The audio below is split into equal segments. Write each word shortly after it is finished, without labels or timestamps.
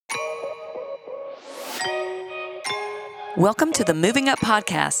Welcome to the Moving Up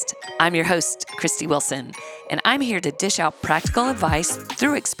Podcast. I'm your host, Christy Wilson, and I'm here to dish out practical advice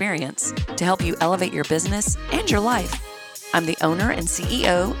through experience to help you elevate your business and your life. I'm the owner and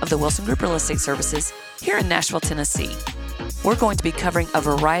CEO of the Wilson Group Real Estate Services here in Nashville, Tennessee. We're going to be covering a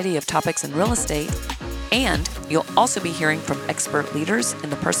variety of topics in real estate, and you'll also be hearing from expert leaders in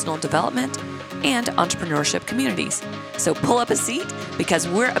the personal development and entrepreneurship communities. So pull up a seat because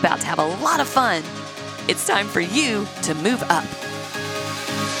we're about to have a lot of fun. It's time for you to move up.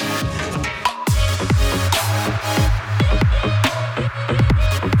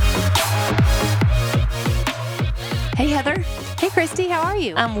 Hey, Heather. Hey, Christy, how are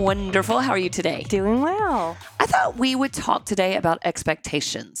you? I'm wonderful. How are you today? Doing well. I thought we would talk today about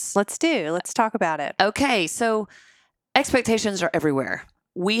expectations. Let's talk about it. Okay, so expectations are everywhere.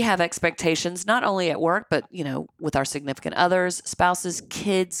 We have expectations not only at work, but, with our significant others, spouses,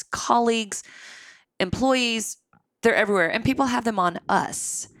 kids, colleagues, employees. They're everywhere, and people have them on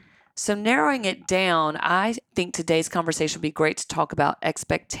us. So narrowing it down, I think today's conversation would be great to talk about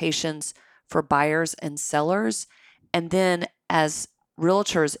expectations for buyers and sellers, and then as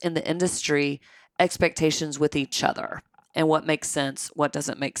realtors in the industry, expectations with each other and what makes sense, what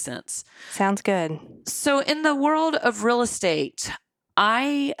doesn't make sense. Sounds good. So in the world of real estate,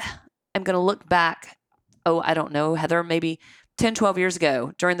 I am going to look back, I don't know, Heather, maybe 10, 12 years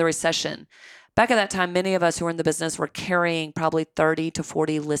ago during the recession. Back at that time, many of us who were in the business were carrying probably 30 to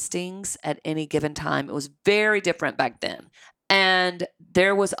 40 listings at any given time. It was very different back then. And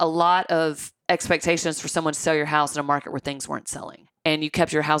there was a lot of expectations for someone to sell your house in a market where things weren't selling. And you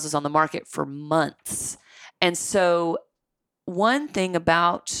kept your houses on the market for months. And so one thing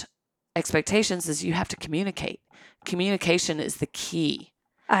about expectations is you have to communicate. Communication is the key.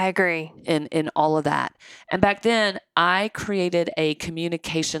 I agree. In all of that. And back then, I created a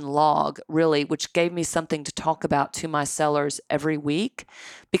communication log, really, which gave me something to talk about to my sellers every week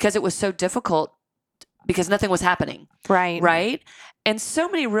because it was so difficult because nothing was happening. Right. And so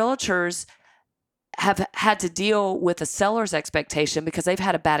many realtors have had to deal with a seller's expectation because they've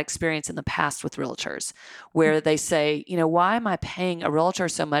had a bad experience in the past with realtors where they say, why am I paying a realtor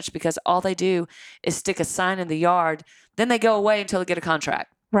so much? Because all they do is stick a sign in the yard. Then they go away until they get a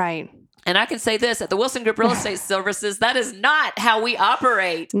contract. Right. And I can say this, at the Wilson Group Real Estate Services, that is not how we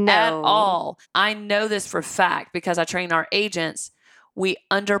operate No. at all. I know this for a fact because I train our agents. We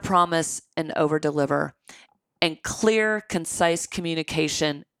underpromise and overdeliver. And clear, concise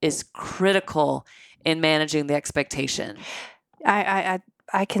communication is critical in managing the expectation.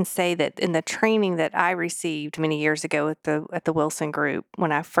 I can say that in the training that I received many years ago at the Wilson Group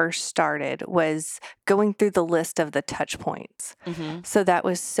when I first started was going through the list of the touch points. Mm-hmm. So that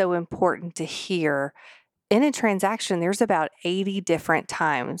was so important to hear. In a transaction, there's about 80 different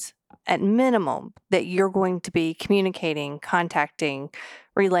times at minimum that you're going to be communicating, contacting,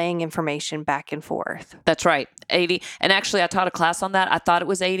 relaying information back and forth. That's right. 80. And actually, I taught a class on that. I thought it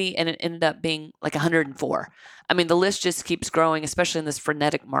was 80 and it ended up being like 104. I mean, the list just keeps growing, especially in this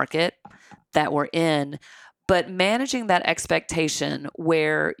frenetic market that we're in. But managing that expectation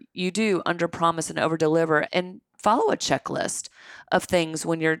where you do underpromise and overdeliver and follow a checklist of things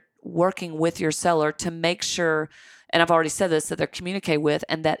when you're working with your seller to make sure, and I've already said this, that they're communicating with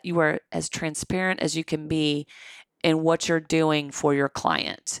and that you are as transparent as you can be in what you're doing for your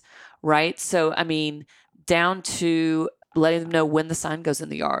client, right? So, down to letting them know when the sign goes in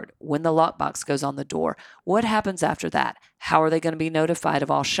the yard, when the lockbox goes on the door, what happens after that? How are they going to be notified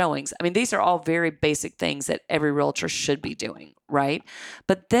of all showings? These are all very basic things that every realtor should be doing, right?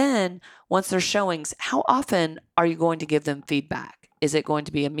 But then once there's showings, how often are you going to give them feedback? Is it going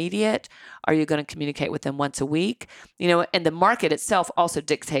to be immediate? Are you going to communicate with them once a week? And the market itself also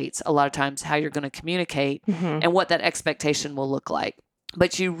dictates a lot of times how you're going to communicate and what that expectation will look like.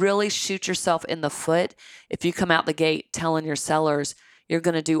 But you really shoot yourself in the foot if you come out the gate telling your sellers you're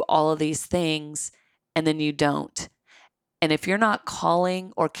going to do all of these things and then you don't. And if you're not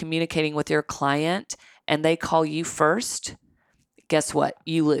calling or communicating with your client and they call you first, guess what?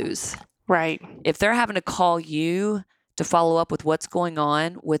 You lose. Right. If they're having to call you to follow up with what's going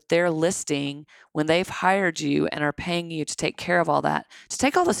on with their listing when they've hired you and are paying you to take care of all that, to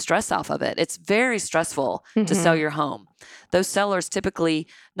take all the stress off of it. It's very stressful to sell your home. Those sellers typically,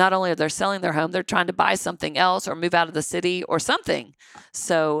 not only are they selling their home, they're trying to buy something else or move out of the city or something.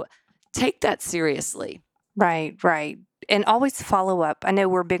 So take that seriously. Right. And always follow up. I know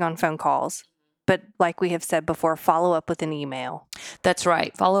we're big on phone calls, but like we have said before, follow up with an email. That's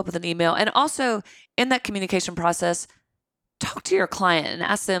right. Follow up with an email. And also in that communication process, talk to your client and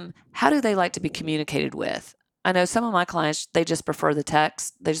ask them, how do they like to be communicated with? I know some of my clients, they just prefer the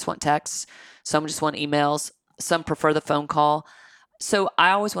text. They just want texts. Some just want emails. Some prefer the phone call. So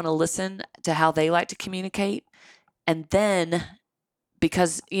I always want to listen to how they like to communicate. And then,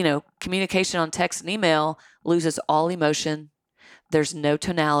 because, communication on text and email loses all emotion, there's no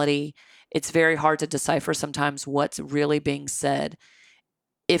tonality. It's very hard to decipher sometimes what's really being said.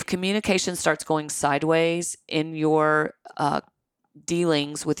 If communication starts going sideways in your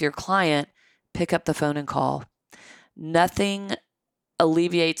dealings with your client, pick up the phone and call. Nothing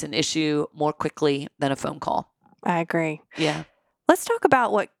alleviates an issue more quickly than a phone call. I agree. Yeah. Let's talk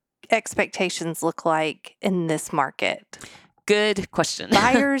about what expectations look like in this market. Good question.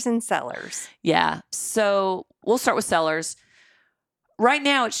 Buyers and sellers. Yeah. So we'll start with sellers. Right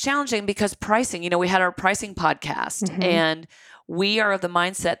now, it's challenging because pricing, we had our pricing podcast, and we are of the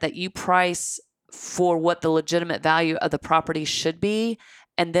mindset that you price for what the legitimate value of the property should be,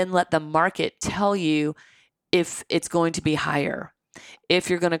 and then let the market tell you if it's going to be higher, if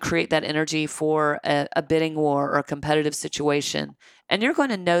you're going to create that energy for a bidding war or a competitive situation. And you're going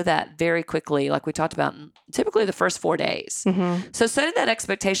to know that very quickly, like we talked about, typically the first 4 days. So setting that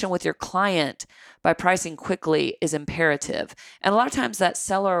expectation with your client by pricing quickly is imperative. And a lot of times that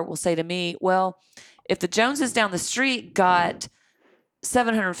seller will say to me, well, if the Joneses down the street got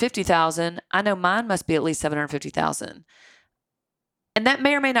 $750,000, I know mine must be at least $750,000. And that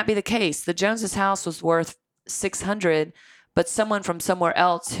may or may not be the case. The Joneses' house was worth $600,000, but someone from somewhere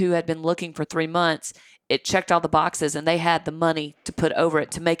else who had been looking for 3 months, it checked all the boxes and they had the money to put over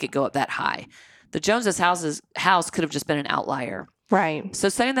it to make it go up that high. The Joneses' house could have just been an outlier. Right. So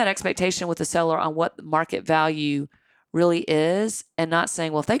setting that expectation with the seller on what the market value really is, and not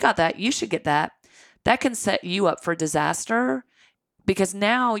saying, well, if they got that, you should get that. That can set you up for disaster, because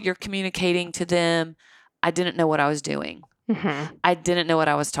now you're communicating to them, I didn't know what I was doing. I didn't know what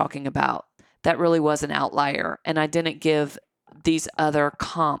I was talking about. That really was an outlier. And I didn't give these other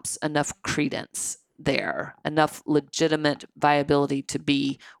comps enough credence there, enough legitimate viability to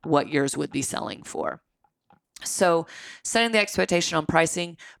be what yours would be selling for. So setting the expectation on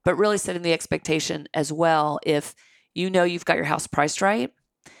pricing, but really setting the expectation as well, if you've got your house priced right,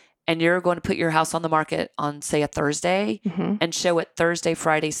 and you're going to put your house on the market on, say, a Thursday, and show it Thursday,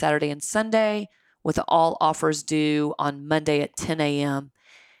 Friday, Saturday, and Sunday, with all offers due on Monday at 10 a.m.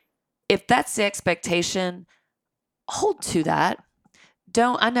 If that's the expectation, hold to that.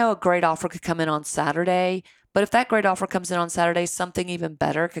 I know a great offer could come in on Saturday, but if that great offer comes in on Saturday, something even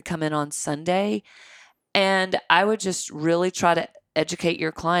better could come in on Sunday. And I would just really try to educate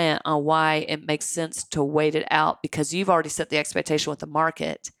your client on why it makes sense to wait it out, because you've already set the expectation with the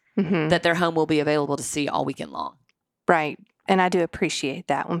market that their home will be available to see all weekend long. Right. And I do appreciate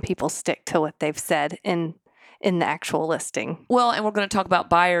that when people stick to what they've said in the actual listing. Well, and we're going to talk about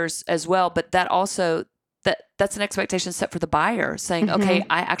buyers as well, but that also, that's an expectation set for the buyer, saying, okay,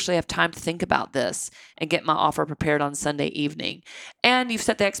 I actually have time to think about this and get my offer prepared on Sunday evening. And you've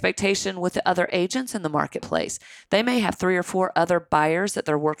set the expectation with the other agents in the marketplace. They may have 3 or 4 other buyers that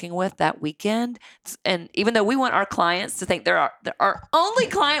they're working with that weekend. And even though we want our clients to think they're our only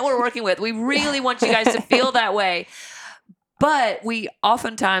client we're working with, we really want you guys to feel that way. But we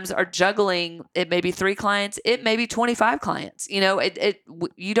oftentimes are juggling. It may be 3 clients. It may be 25 clients.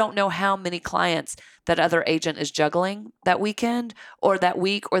 You don't know how many clients that other agent is juggling that weekend or that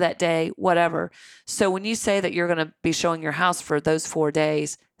week or that day, whatever. So when you say that you're going to be showing your house for those 4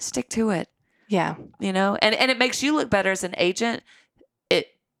 days, stick to it. Yeah. And it makes you look better as an agent.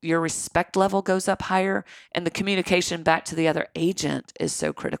 Your respect level goes up higher, and the communication back to the other agent is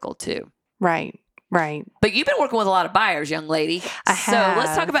so critical too. Right. Right. But you've been working with a lot of buyers, young lady. I So have.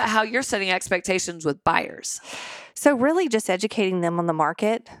 let's talk about how you're setting expectations with buyers. So really just educating them on the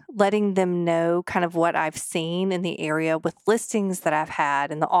market, letting them know kind of what I've seen in the area with listings that I've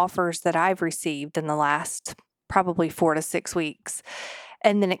had and the offers that I've received in the last probably 4 to 6 weeks.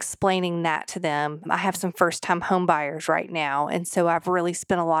 And then explaining that to them. I have some first-time home buyers right now, and so I've really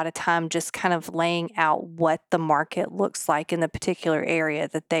spent a lot of time just kind of laying out what the market looks like in the particular area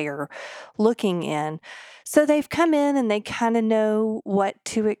that they are looking in. So they've come in and they kind of know what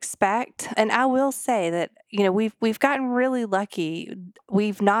to expect. And I will say that, we've gotten really lucky.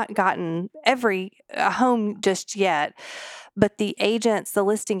 We've not gotten every home just yet. But the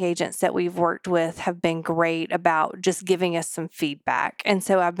listing agents that we've worked with have been great about just giving us some feedback. And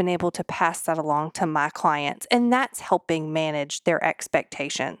so I've been able to pass that along to my clients, and that's helping manage their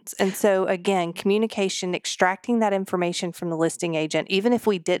expectations. And so again, communication, extracting that information from the listing agent, even if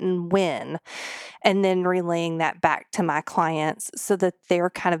we didn't win, and then relaying that back to my clients so that they're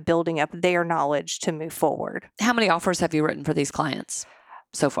kind of building up their knowledge to move forward. How many offers have you written for these clients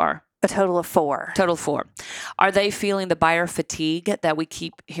so far? A total of 4. Total 4. Are they feeling the buyer fatigue that we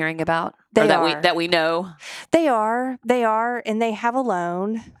keep hearing about? They or that are. that we know? They are, and they have a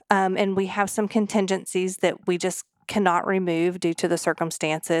loan, and we have some contingencies that we just cannot remove due to the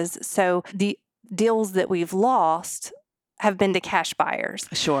circumstances. So the deals that we've lost have been to cash buyers.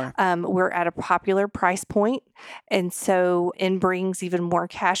 Sure. We're at a popular price point, and so it brings even more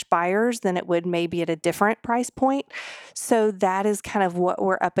cash buyers than it would maybe at a different price point. So that is kind of what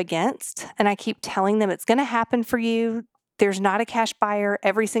we're up against. And I keep telling them it's going to happen for you. There's not a cash buyer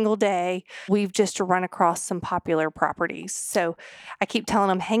every single day. We've just run across some popular properties. So I keep telling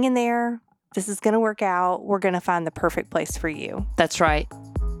them, hang in there. This is going to work out. We're going to find the perfect place for you. That's right.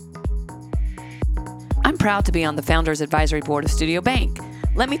 I'm proud to be on the Founders Advisory Board of Studio Bank.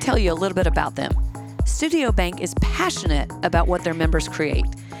 Let me tell you a little bit about them. Studio Bank is passionate about what their members create,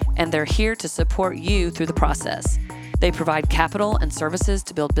 and they're here to support you through the process. They provide capital and services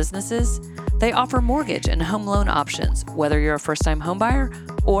to build businesses. They offer mortgage and home loan options, whether you're a first-time homebuyer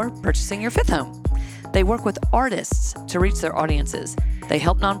or purchasing your 5th home. They work with artists to reach their audiences. They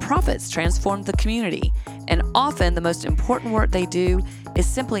help nonprofits transform the community. And often the most important work they do is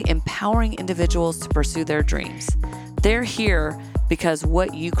simply empowering individuals to pursue their dreams. They're here because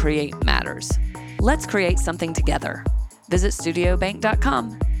what you create matters. Let's create something together. Visit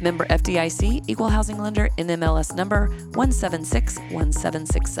studiobank.com. Member FDIC, Equal Housing Lender, NMLS number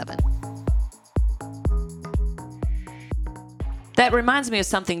 1761767. That reminds me of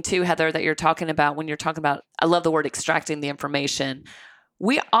something too, Heather, that you're talking about when you're talking about, I love the word extracting the information.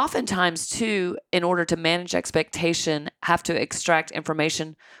 We oftentimes too, in order to manage expectation, have to extract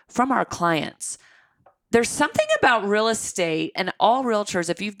information from our clients. There's something about real estate, and all realtors,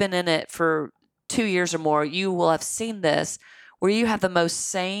 if you've been in it for 2 years or more, you will have seen this, where you have the most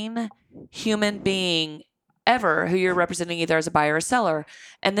sane human being ever who you're representing either as a buyer or seller.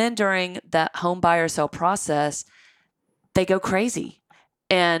 And then during that home buyer sell process, they go crazy.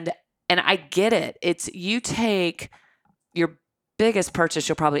 And I get it. It's you take your biggest purchase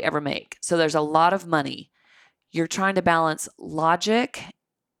you'll probably ever make. So there's a lot of money. You're trying to balance logic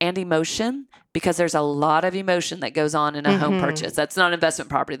and emotion because there's a lot of emotion that goes on in a home purchase. That's not investment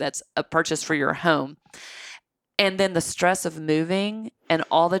property. That's a purchase for your home. And then the stress of moving and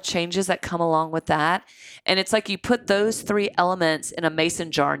all the changes that come along with that. And it's like you put those 3 elements in a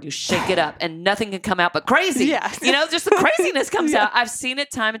mason jar and you shake it up and nothing can come out but crazy. Yeah. Just the craziness comes out. I've seen it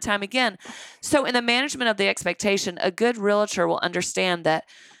time and time again. So in the management of the expectation, a good realtor will understand that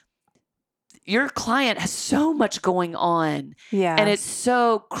your client has so much going on. Yeah. And it's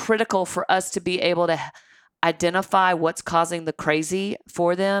so critical for us to be able to identify what's causing the crazy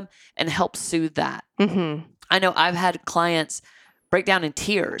for them and help soothe that. Mm-hmm. I know I've had clients break down in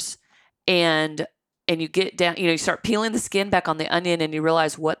tears and you get down, you start peeling the skin back on the onion and you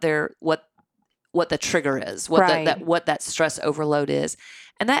realize what the trigger is, what that stress overload is.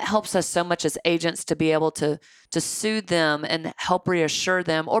 And that helps us so much as agents to be able to soothe them and help reassure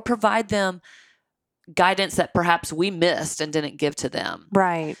them or provide them guidance that perhaps we missed and didn't give to them.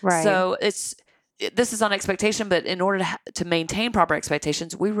 Right. So this is on expectation, but in order to maintain proper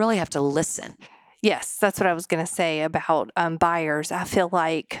expectations, we really have to listen. Yes, that's what I was going to say about buyers. I feel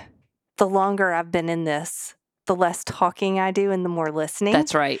like the longer I've been in this, the less talking I do and the more listening.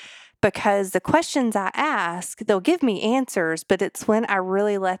 That's right. Because the questions I ask, they'll give me answers, but it's when I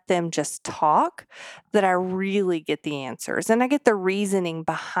really let them just talk that I really get the answers and I get the reasoning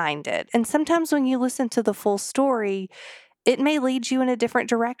behind it. And sometimes when you listen to the full story, it may lead you in a different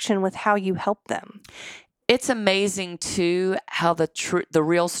direction with how you help them. It's amazing too how the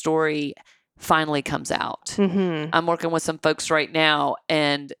real story finally comes out. Mm-hmm. I'm working with some folks right now,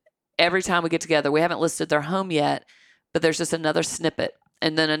 and every time we get together, we haven't listed their home yet, but there's just another snippet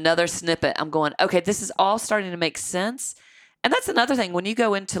and then another snippet. I'm going, okay, this is all starting to make sense. And that's another thing. When you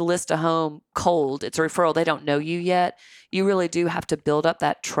go in to list a home cold, it's a referral. They don't know you yet. You really do have to build up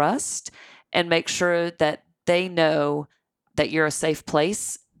that trust and make sure that they know that you're a safe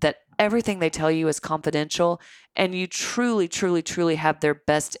place, that everything they tell you is confidential, and you truly, truly, truly have their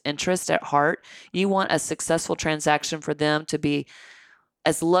best interest at heart. You want a successful transaction for them to be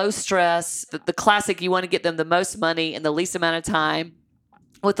as low stress, the classic, you want to get them the most money in the least amount of time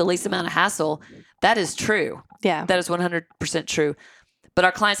with the least amount of hassle. That is true. Yeah. That is 100% true. But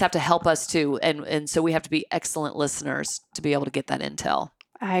our clients have to help us too. And so we have to be excellent listeners to be able to get that intel.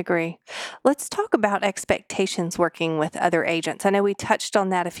 I agree. Let's talk about expectations working with other agents. I know we touched on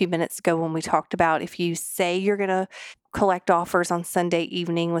that a few minutes ago when we talked about if you say you're going to collect offers on Sunday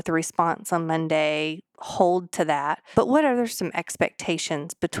evening with a response on Monday, hold to that. But what are some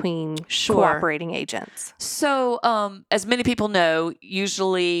expectations between cooperating agents? So, as many people know,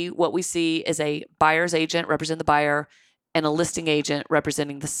 usually what we see is a buyer's agent representing the buyer and a listing agent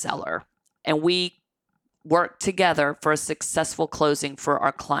representing the seller. And we work together for a successful closing for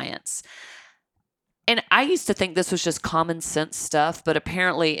our clients. And I used to think this was just common sense stuff, but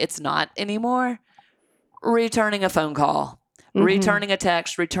apparently it's not anymore. Returning a phone call, returning a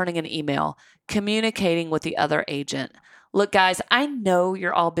text, returning an email, communicating with the other agent. Look, guys, I know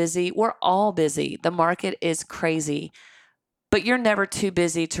you're all busy. We're all busy. The market is crazy, but you're never too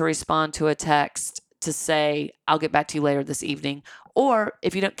busy to respond to a text to say, I'll get back to you later this evening. Or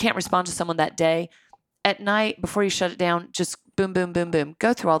if you can't respond to someone that day, at night before you shut it down, just boom, boom, boom, boom.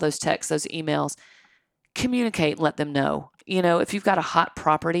 Go through all those texts, those emails, communicate and let them know. If you've got a hot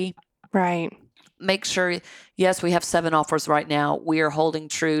property, right, make sure, yes, we have 7 offers right now. We are holding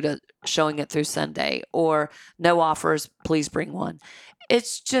true to showing it through Sunday, or no offers, please bring one.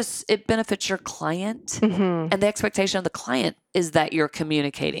 It's just, it benefits your client. And the expectation of the client is that you're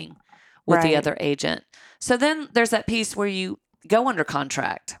communicating with the other agent. So then there's that piece where you go under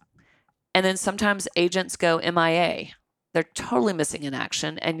contract. And then sometimes agents go MIA. They're totally missing in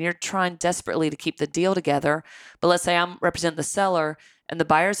action, and you're trying desperately to keep the deal together. But let's say I'm representing the seller and the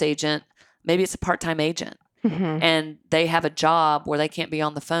buyer's agent. Maybe it's a part-time agent, and they have a job where they can't be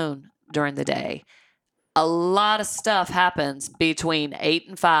on the phone during the day. A lot of stuff happens between 8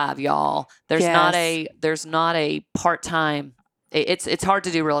 and 5, y'all. There's not a part-time. It's hard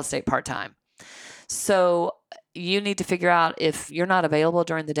to do real estate part-time. So you need to figure out, if you're not available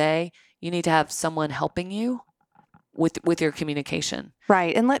during the day, you need to have someone helping you with your communication.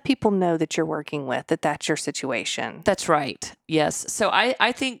 Right. And let people know that you're working with, that's your situation. That's right. Yes. So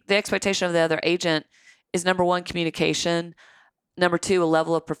I think the expectation of the other agent is, number 1, communication. Number 2, a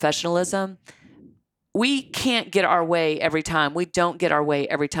level of professionalism. We can't get our way every time. We don't get our way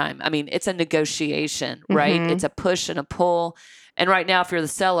every time. I mean, it's a negotiation, right? It's a push and a pull. And right now, if you're the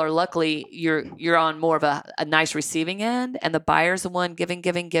seller, luckily you're on more of a nice receiving end, and the buyer's the one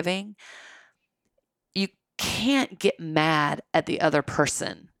giving. You can't get mad at the other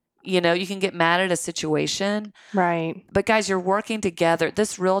person. You can get mad at a situation. Right. But guys, you're working together.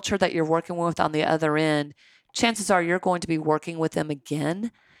 This realtor that you're working with on the other end, chances are you're going to be working with them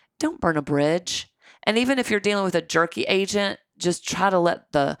again. Don't burn a bridge. And even if you're dealing with a jerky agent, just try to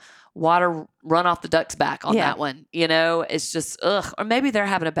let the water run off the duck's back on that one. It's just, ugh. Or maybe they're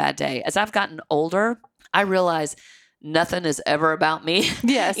having a bad day. As I've gotten older, I realize nothing is ever about me.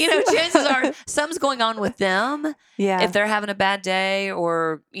 Yes. Chances are something's going on with them. Yeah. If they're having a bad day,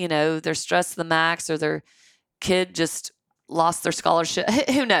 or, they're stressed to the max, or their kid just lost their scholarship.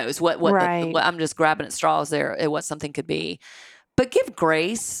 Who knows what Right. I'm just grabbing at straws there at what something could be. But give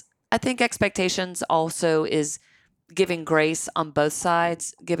grace. I think expectations also is giving grace on both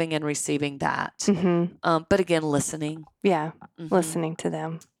sides, giving and receiving that. But again, listening. Yeah. Listening to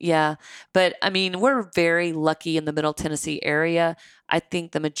them. Yeah. But I mean, we're very lucky in the Middle Tennessee area. I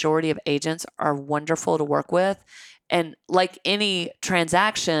think the majority of agents are wonderful to work with. And like any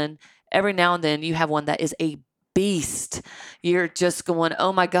transaction, every now and then you have one that is a beast. You're just going,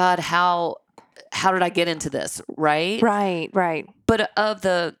 oh my God, how did I get into this? Right? Right. But of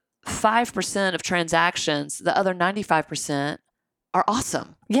the 5% of transactions, the other 95% are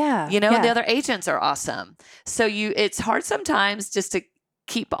awesome. Yeah. And the other agents are awesome. So it's hard sometimes just to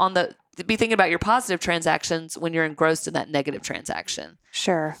be thinking about your positive transactions when you're engrossed in that negative transaction.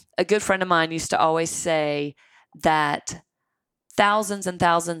 Sure. A good friend of mine used to always say that thousands and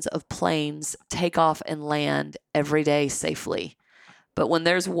thousands of planes take off and land every day safely. But when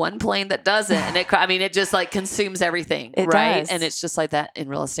there's one plane that doesn't, and it just like consumes everything, It right? does. And it's just like that in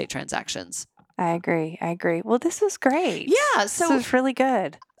real estate transactions. I agree. Well, this was great. Yeah. This So was really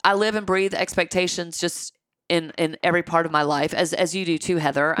good. I live and breathe expectations just in every part of my life, as you do too,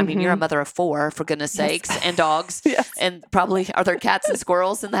 Heather. I mean, you're a mother of 4, for goodness sakes, and dogs. Yes. And probably, are there cats and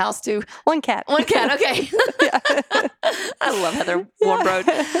squirrels in the house too? One cat. One cat. Okay. I love Heather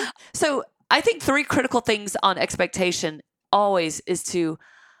Warmbroad. So I think 3 critical things on expectation always is to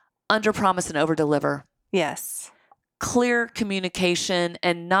underpromise and overdeliver. Yes. Clear communication,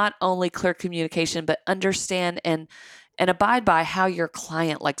 and not only clear communication, but understand and abide by how your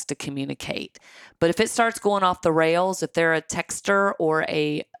client likes to communicate. But if it starts going off the rails, if they're a texter or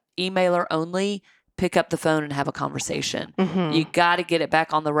a emailer only, pick up the phone and have a conversation. You got to get it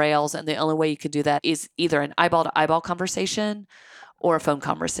back on the rails. And the only way you can do that is either an eyeball to eyeball conversation, or a phone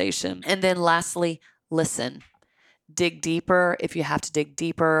conversation. And then lastly, listen. Dig deeper if you have to dig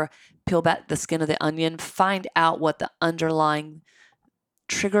deeper. Peel back the skin of the onion. Find out what the underlying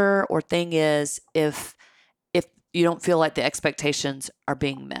trigger or thing is if you don't feel like the expectations are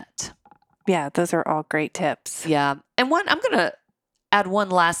being met. Yeah, those are all great tips. Yeah. And I'm going to add one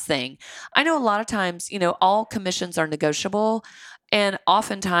last thing. I know a lot of times, all commissions are negotiable. And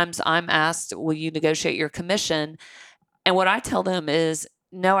oftentimes I'm asked, will you negotiate your commission? And what I tell them is,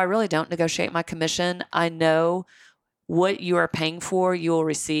 no, I really don't negotiate my commission. I know what you are paying for, you will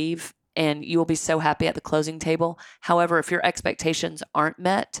receive, and you will be so happy at the closing table. However, if your expectations aren't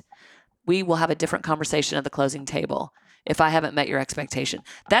met, we will have a different conversation at the closing table if I haven't met your expectation.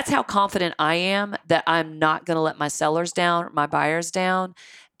 That's how confident I am that I'm not going to let my sellers down, my buyers down,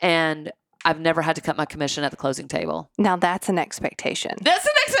 and I've never had to cut my commission at the closing table. Now that's an expectation. That's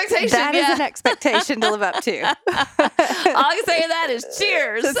an expectation. That is an expectation to live up to. All I can say to that is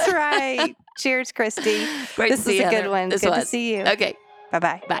cheers. That's right. Cheers, Christy. Great This to see was you, a good Heather. one. This Good to was. see you. Okay.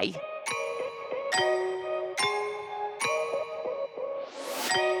 Bye-bye. Bye.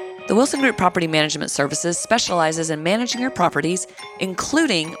 The Wilson Group Property Management Services specializes in managing your properties,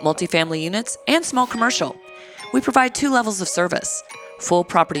 including multifamily units and small commercial. We provide 2 levels of service: full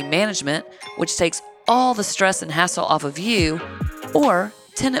property management, which takes all the stress and hassle off of you, or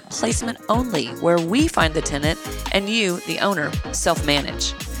tenant placement only, where we find the tenant and you, the owner,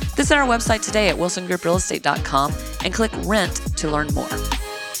 self-manage. Visit our website today at wilsongrouprealestate.com and click Rent to learn more.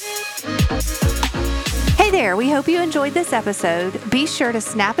 Hey there, we hope you enjoyed this episode. Be sure to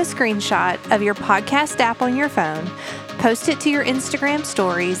snap a screenshot of your podcast app on your phone, post it to your Instagram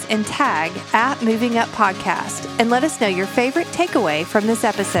stories, and tag @MovingUpPodcast, and let us know your favorite takeaway from this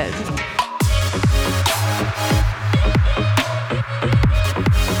episode.